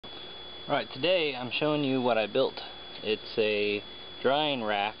Alright, today I'm showing you what I built. It's a drying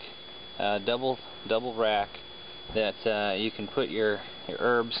rack, double rack that you can put your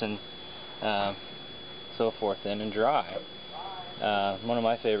herbs and so forth in and dry. One of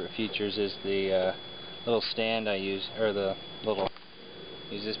my favorite features is the little stand I use, or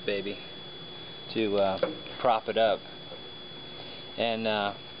use this baby to prop it up.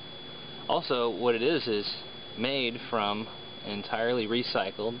 And also what it is made from entirely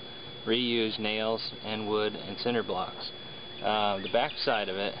recycled, reused nails and wood and cinder blocks. The back side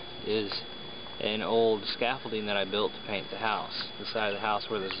of it is an old scaffolding that I built to paint the house. The side of the house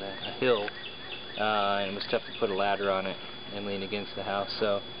where there's a hill, and it was tough to put a ladder on it and lean against the house.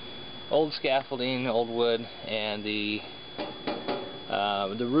 So old scaffolding, old wood, and the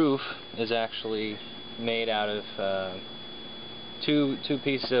roof is actually made out of two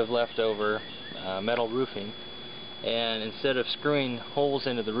pieces of leftover metal roofing. And instead of screwing holes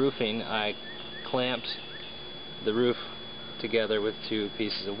into the roofing, I clamped the roof together with two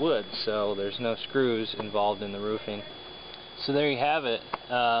pieces of wood, so there's no screws involved in the roofing. So there you have it,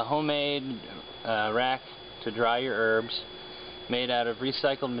 homemade rack to dry your herbs, made out of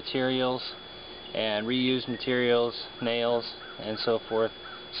recycled materials and reused materials, nails and so forth,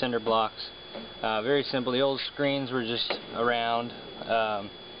 cinder blocks. Very simple. The old screens were just around,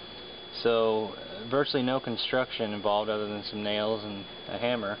 so virtually no construction involved other than some nails and a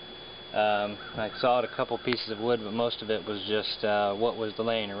hammer. I sawed a couple pieces of wood, but most of it was just what was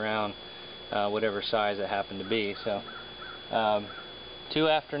laying around, whatever size it happened to be. So 2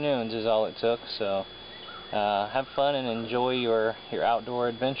 afternoons is all it took. So have fun and enjoy your outdoor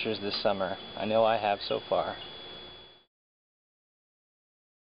adventures this summer. I know I have so far.